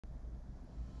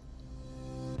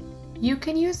You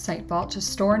can use SiteVault to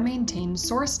store and maintain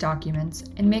source documents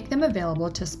and make them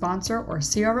available to sponsor or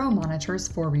CRO monitors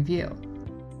for review.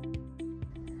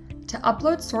 To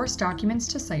upload source documents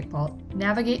to SiteVault,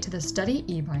 navigate to the Study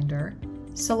eBinder,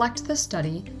 select the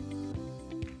study,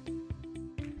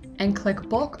 and click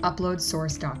Bulk Upload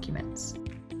Source Documents.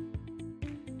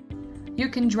 You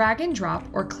can drag and drop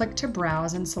or click to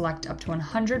browse and select up to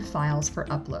 100 files for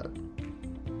upload.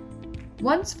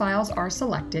 Once files are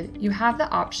selected, you have the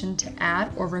option to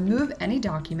add or remove any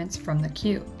documents from the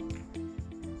queue.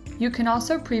 You can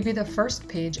also preview the first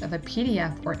page of a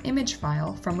PDF or image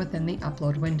file from within the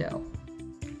upload window.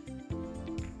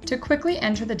 To quickly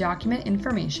enter the document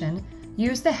information,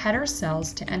 use the header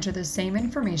cells to enter the same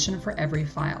information for every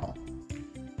file.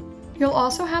 You'll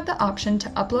also have the option to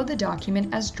upload the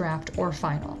document as draft or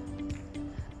final.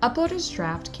 Upload as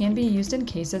draft can be used in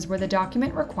cases where the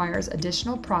document requires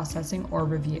additional processing or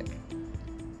review.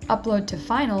 Upload to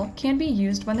final can be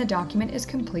used when the document is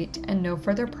complete and no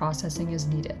further processing is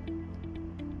needed.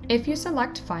 If you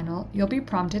select final, you'll be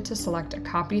prompted to select a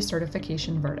copy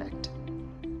certification verdict.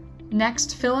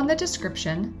 Next, fill in the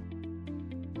description,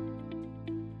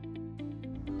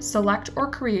 select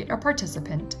or create a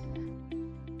participant,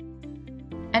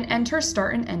 and enter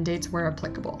start and end dates where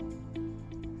applicable.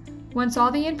 Once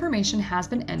all the information has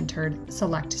been entered,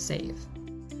 select Save.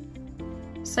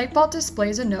 SiteVault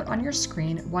displays a note on your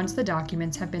screen once the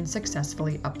documents have been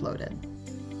successfully uploaded.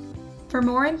 For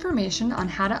more information on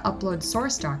how to upload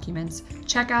source documents,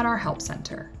 check out our Help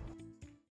Center.